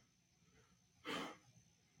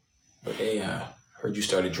 But hey, heard you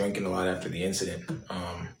started drinking a lot after the incident.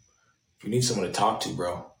 If you need someone to talk to,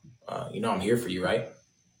 bro, I'm here for you, right?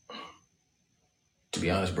 To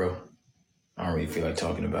be honest, bro, I don't really feel like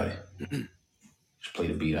talking about it. Just play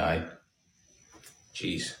the beat, all right?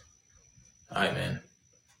 Jeez. All right, man.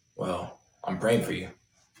 Well, I'm praying for you.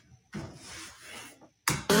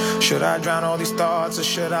 Should I drown all these thoughts or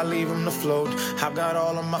should I leave them to float? I've got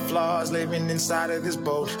all of my flaws living inside of this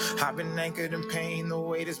boat. I've been anchored in pain, the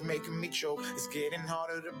weight is making me choke. It's getting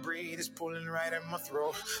harder to breathe, it's pulling right at my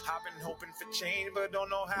throat. I've been hoping for change, but don't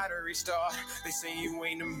know how to restart. They say you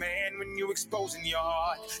ain't a man when you exposing your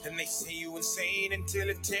heart. And they say you insane until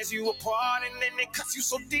it tears you apart. And then it cuts you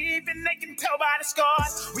so deep and they can tell by the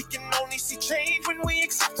scars. We can only see change when we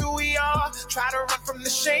accept who we are. Try to run from the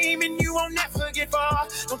shame and you won't never get far.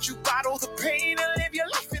 Don't you bottle the pain and live your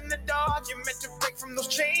life in the dark. You're meant to break from those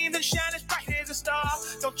chains and shine as bright as a star.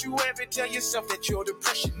 Don't you ever tell yourself that your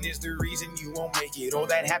depression is the reason you won't make it, or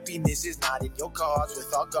that happiness is not in your cards.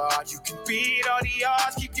 Without God, you can beat all the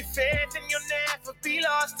odds. Keep your faith and you'll never be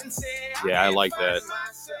lost and say, yeah, I like that.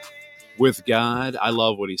 With God, I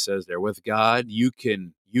love what he says there. With God, you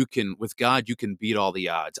can beat all the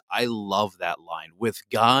odds. I love that line. With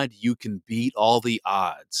God, you can beat all the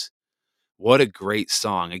odds. What a great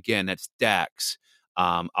song. Again, that's Dax.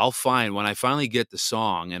 I'll find when I finally get the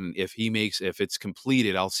song, and if it's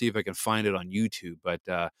completed, I'll see if I can find it on YouTube. But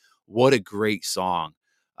what a great song!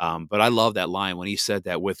 But I love that line when he said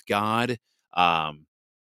that um,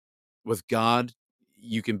 with God,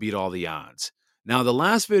 you can beat all the odds. Now, the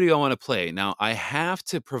last video I want to play. Now, I have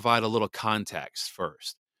to provide a little context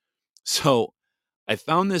first. So, I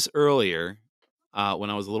found this earlier when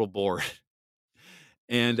I was a little bored,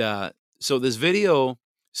 and so this video.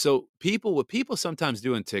 So what people sometimes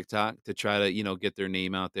do on TikTok to try to get their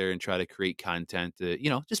name out there and try to create content to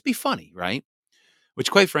just be funny, right? Which,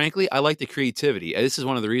 quite frankly, I like the creativity. This is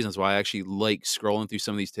one of the reasons why I actually like scrolling through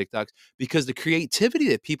some of these TikToks, because the creativity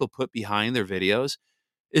that people put behind their videos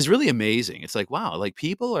is really amazing. It's like, wow, like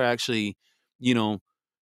people are actually, you know,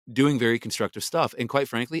 doing very constructive stuff. And quite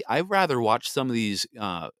frankly, I'd rather watch some of these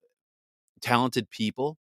talented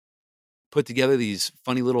people put together these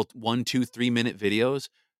funny little 1, 2, 3 minute videos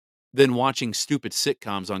than watching stupid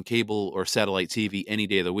sitcoms on cable or satellite TV any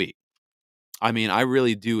day of the week. I mean, I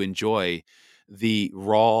really do enjoy the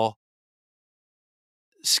raw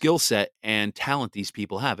skill set and talent these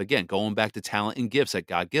people have. Again, going back to talent and gifts that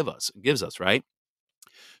God gives us, right?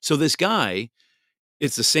 So this guy,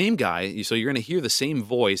 it's the same guy. So you're going to hear the same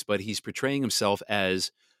voice, but he's portraying himself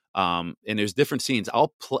as, and there's different scenes.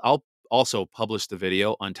 I'll also publish the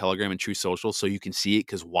video on Telegram and True Social so you can see it,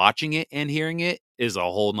 because watching it and hearing it is a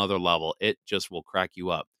whole nother level. It just will crack you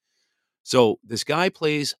up. So this guy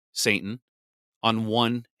plays Satan on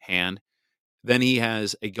one hand, then he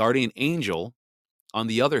has a guardian angel on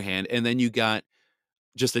the other hand, and then you got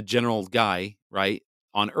just a general guy, right,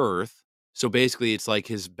 on Earth. So basically, it's like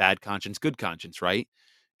his bad conscience, good conscience, right?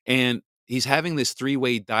 And he's having this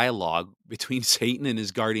three-way dialogue between Satan and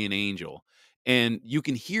his guardian angel. And you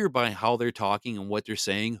can hear by how they're talking and what they're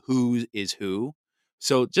saying who is who.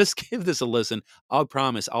 So just give this a listen. I'll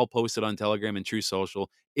promise I'll post it on Telegram and True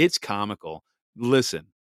Social. It's comical. Listen.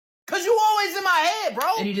 Cause you always in my head, bro.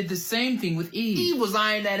 And he did the same thing with Eve. Eve was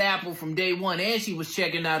eyeing that apple from day one, and she was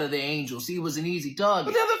checking out of the angels. He was an easy target.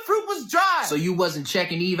 But the other fruit was dry. So you wasn't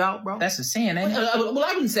checking Eve out, bro? That's a sin, ain't it? Well,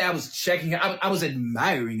 I wouldn't say I was checking her. I was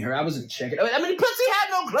admiring her. I wasn't checking her. I mean, plus he had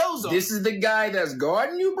no clothes on. This is the guy that's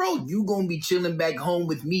guarding you, bro? You gonna be chilling back home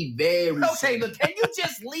with me very soon. Okay, look, can you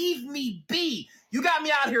just leave me be? You got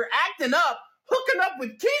me out here acting up, hooking up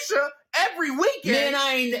with Keisha every weekend. Man,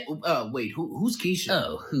 I ain't... wait, who's Keisha?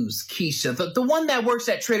 Oh, who's Keisha? The one that works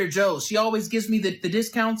at Trader Joe's. She always gives me the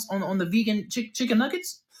discounts on the vegan chicken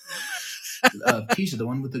nuggets. Keisha, the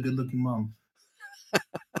one with the good-looking mom.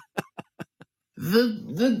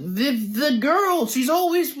 The girl. She's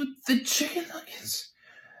always with the chicken nuggets.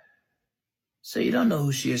 So you don't know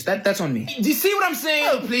who she is. That's on me. Do you see what I'm saying?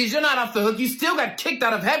 Oh, please, you're not off the hook. You still got kicked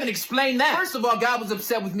out of heaven. Explain that. First of all, God was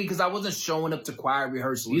upset with me because I wasn't showing up to choir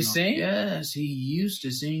rehearsal. You sing? Yes, he used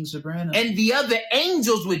to sing soprano. And the other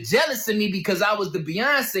angels were jealous of me because I was the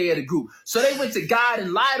Beyonce of the group. So they went to God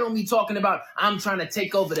and lied on me, talking about I'm trying to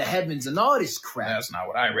take over the heavens and all this crap. That's not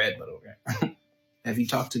what I read, but okay. Have you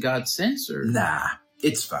talked to God since, or? Nah,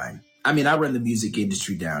 it's fine. I mean, I run the music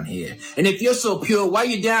industry down here. And if you're so pure, why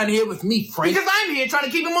you down here with me, Frank? Because I'm here trying to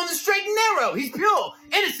keep him on the straight and narrow. He's pure,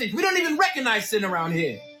 innocent. We don't even recognize sin around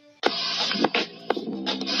here.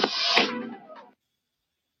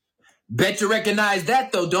 Bet you recognize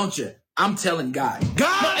that, though, don't you? I'm telling God.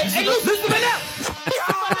 God! No, hey, listen to me now!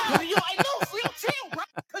 I know, so you'll chill, bro.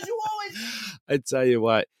 Because you always... I tell you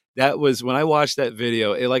what, that was when I watched that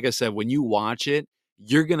video. Like I said, when you watch it,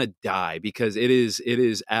 you're gonna die, because it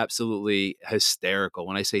is absolutely hysterical.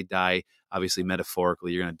 When I say die, obviously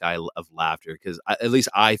metaphorically, you're gonna die of laughter, because at least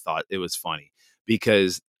I thought it was funny,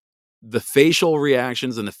 because the facial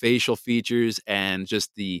reactions and the facial features and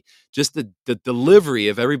just the delivery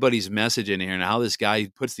of everybody's message in here and how this guy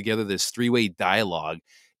puts together this three-way dialogue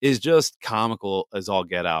is just comical as all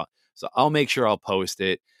get out. So I'll make sure I'll post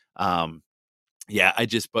it. Yeah,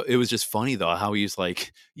 but it was just funny though, how he's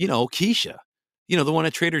like, Keisha, the one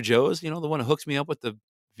at Trader Joe's, the one who hooks me up with the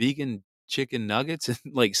vegan chicken nuggets, and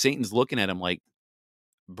like Satan's looking at him like,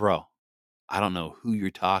 bro, I don't know who you're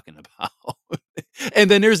talking about.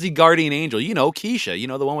 And then there's the guardian angel,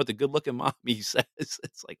 Keisha, the one with the good looking mom, he says.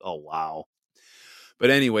 It's like, oh, wow. But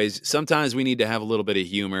anyways, sometimes we need to have a little bit of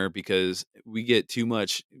humor, because we get too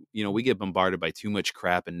much, we get bombarded by too much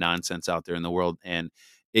crap and nonsense out there in the world. And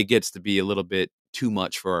it gets to be a little bit too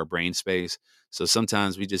much for our brain space. So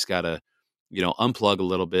sometimes we just got to, unplug a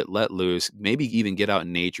little bit, let loose, maybe even get out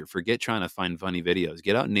in nature. Forget trying to find funny videos.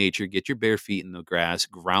 Get out in nature, get your bare feet in the grass,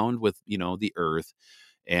 ground with, the earth,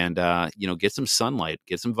 and, get some sunlight,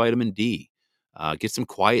 get some vitamin D, get some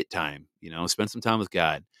quiet time, spend some time with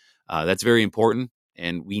God. That's very important,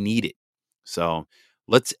 and we need it. So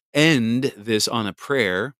let's end this on a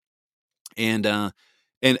prayer. And I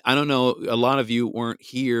don't know, a lot of you weren't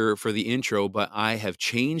here for the intro, but I have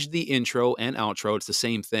changed the intro and outro. It's the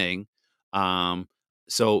same thing.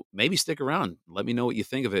 So maybe stick around. Let me know what you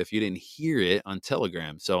think of it if you didn't hear it on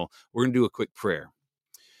Telegram. So we're going to do a quick prayer.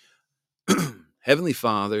 Heavenly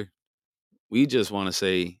Father, we just want to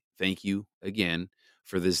say thank you again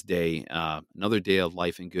for this day, another day of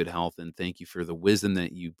life and good health. And thank you for the wisdom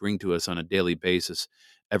that you bring to us on a daily basis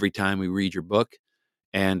every time we read your book.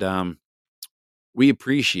 And we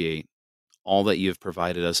appreciate all that you've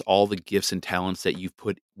provided us, all the gifts and talents that you've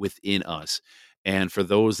put within us. And for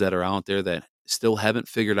those that are out there that still haven't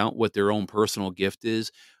figured out what their own personal gift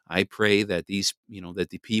is, I pray that that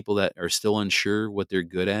the people that are still unsure what they're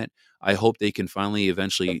good at, I hope they can finally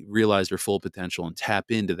eventually realize their full potential and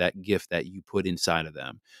tap into that gift that you put inside of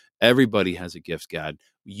them. Everybody has a gift, God.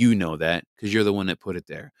 You know that because you're the one that put it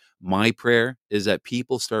there. My prayer is that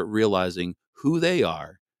people start realizing who they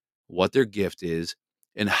are, what their gift is,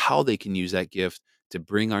 and how they can use that gift to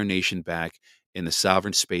bring our nation back in the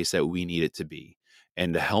sovereign space that we need it to be,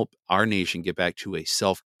 and to help our nation get back to a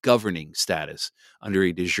self-governing status under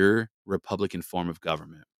a de jure Republican form of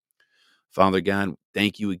government. Father God,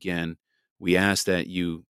 thank you again. We ask that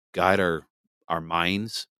you guide our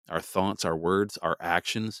minds, our thoughts, our words, our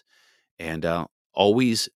actions, and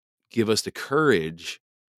always give us the courage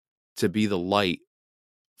to be the light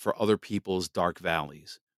for other people's dark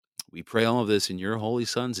valleys. We pray all of this in your holy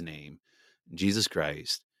Son's name, Jesus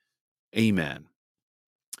Christ. Amen.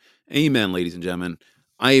 Amen, ladies and gentlemen.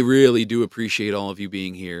 I really do appreciate all of you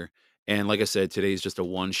being here. And like I said, today's just a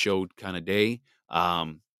one-show kind of day.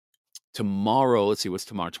 Tomorrow, let's see, what's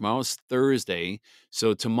tomorrow? Tomorrow's Thursday.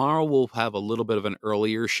 So tomorrow we'll have a little bit of an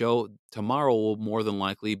earlier show. Tomorrow will more than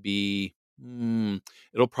likely be,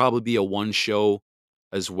 it'll probably be a one show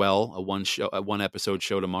as well, a one episode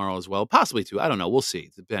show tomorrow as well, possibly two. I don't know. We'll see.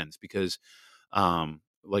 It depends because,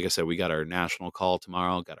 like I said, we got our national call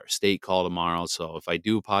tomorrow, got our state call tomorrow. So if I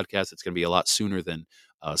do a podcast, it's going to be a lot sooner than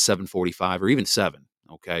 7:45 or even 7.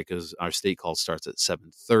 Okay, because our state call starts at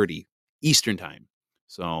 7:30 Eastern time.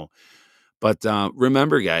 So, but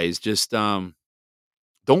remember, guys, just don't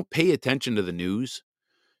pay attention to the news.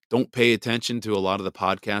 Don't pay attention to a lot of the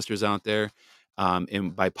podcasters out there.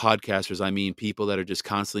 And by podcasters, I mean people that are just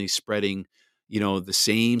constantly spreading, the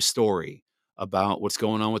same story about what's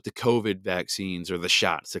going on with the COVID vaccines or the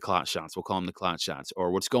shots, the clot shots. We'll call them the clot shots,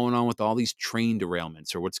 or what's going on with all these train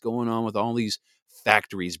derailments, or what's going on with all these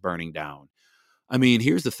factories burning down. I mean,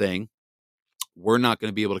 here's the thing. We're not going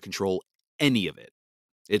to be able to control any of it.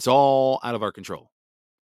 It's all out of our control.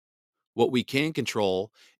 What we can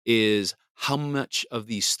control is how much of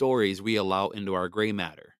these stories we allow into our gray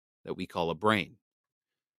matter that we call a brain.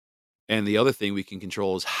 And the other thing we can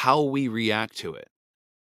control is how we react to it.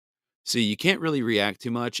 So you can't really react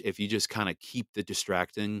too much if you just kind of keep the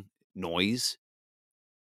distracting noise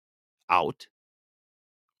out.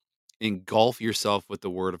 Engulf yourself with the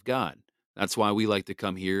Word of God. That's why we like to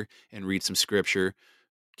come here and read some scripture,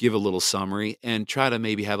 give a little summary, and try to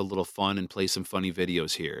maybe have a little fun and play some funny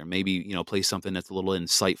videos here. And maybe, play something that's a little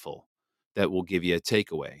insightful that will give you a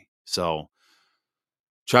takeaway. So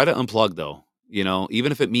try to unplug though,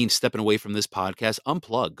 even if it means stepping away from this podcast,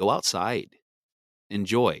 unplug, go outside,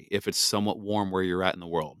 enjoy if it's somewhat warm where you're at in the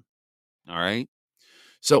world. All right.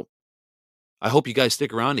 So I hope you guys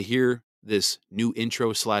stick around to hear this new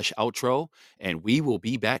intro / outro, and we will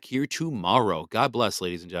be back here tomorrow. God bless,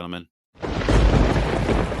 ladies and gentlemen.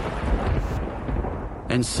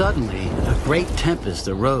 And suddenly a great tempest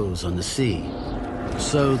arose on the sea,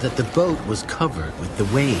 so that the boat was covered with the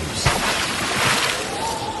waves.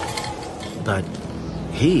 But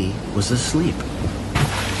he was asleep.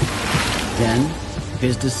 Then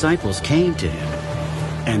his disciples came to him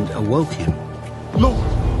and awoke him. Lord,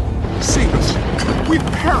 save us. We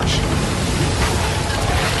perish.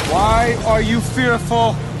 Why are you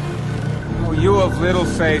fearful? Oh, you of little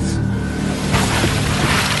faith.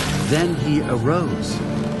 Then he arose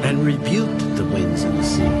and rebuked the winds and the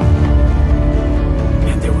sea,